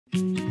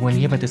When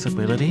you have a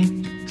disability,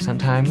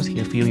 sometimes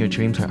you feel your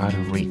dreams are out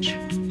of reach.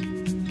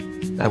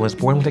 I was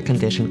born with a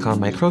condition called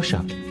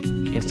microtia.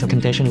 It's a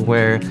condition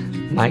where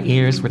my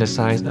ears were the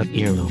size of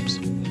earlobes.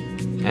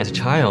 As a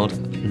child,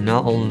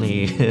 not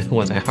only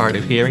was I hard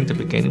of hearing to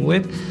begin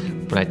with,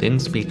 but I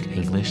didn't speak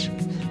English.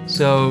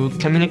 So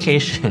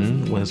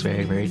communication was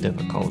very, very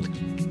difficult.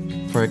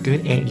 For a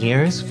good 8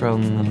 years,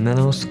 from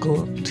middle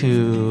school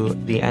to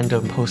the end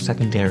of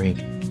post-secondary,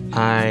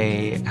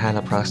 I had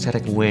a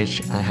prosthetic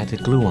which I had to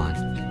glue on.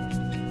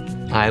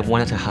 I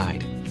wanted to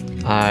hide.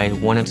 I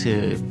wanted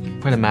to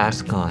put a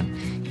mask on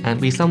and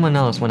be someone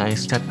else when I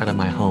stepped out of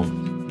my home.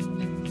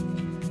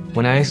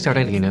 When I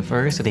started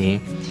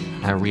university,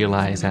 I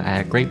realized that I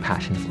had a great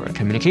passion for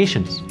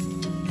communications.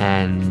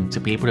 And to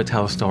be able to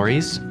tell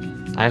stories,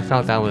 I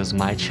felt that was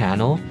my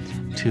channel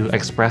to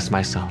express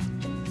myself.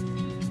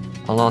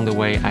 Along the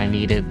way, I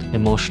needed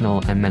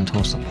emotional and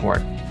mental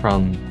support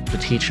from the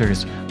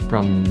teachers,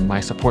 from my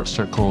support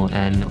circle,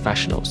 and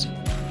professionals.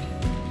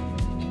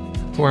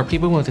 For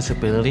people with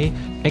disability,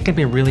 it can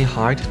be really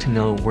hard to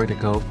know where to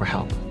go for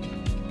help.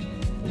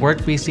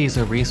 WorkBC is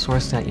a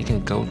resource that you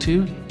can go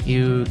to.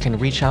 You can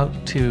reach out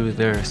to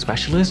their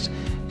specialists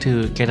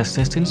to get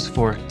assistance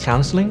for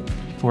counseling,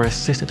 for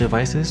assistive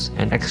devices,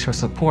 and extra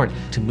support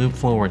to move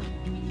forward.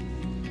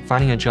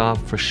 Finding a job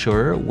for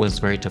sure was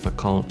very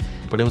difficult,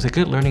 but it was a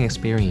good learning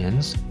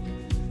experience.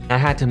 I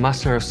had to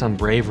muster some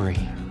bravery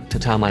to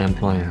tell my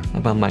employer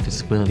about my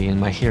disability and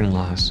my hearing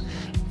loss,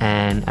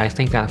 and I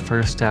think that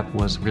first step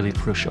was really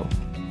crucial.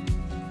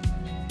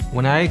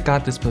 When I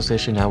got this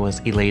position, I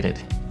was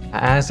elated.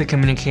 As the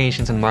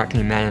communications and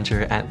marketing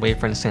manager at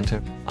Wavefront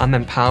Center, I'm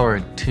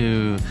empowered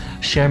to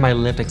share my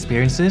lived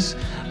experiences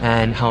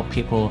and help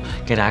people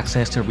get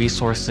access to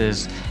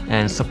resources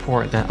and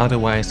support that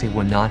otherwise they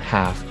would not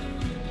have.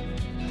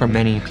 For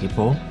many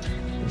people,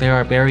 there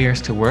are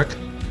barriers to work,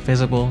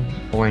 visible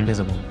or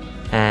invisible.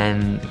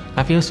 And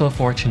I feel so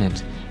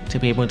fortunate to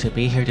be able to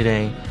be here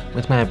today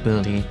with my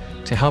ability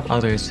to help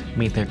others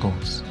meet their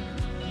goals.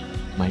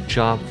 My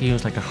job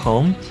feels like a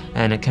home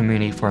and a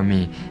community for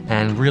me,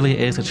 and really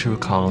is a true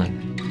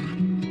calling.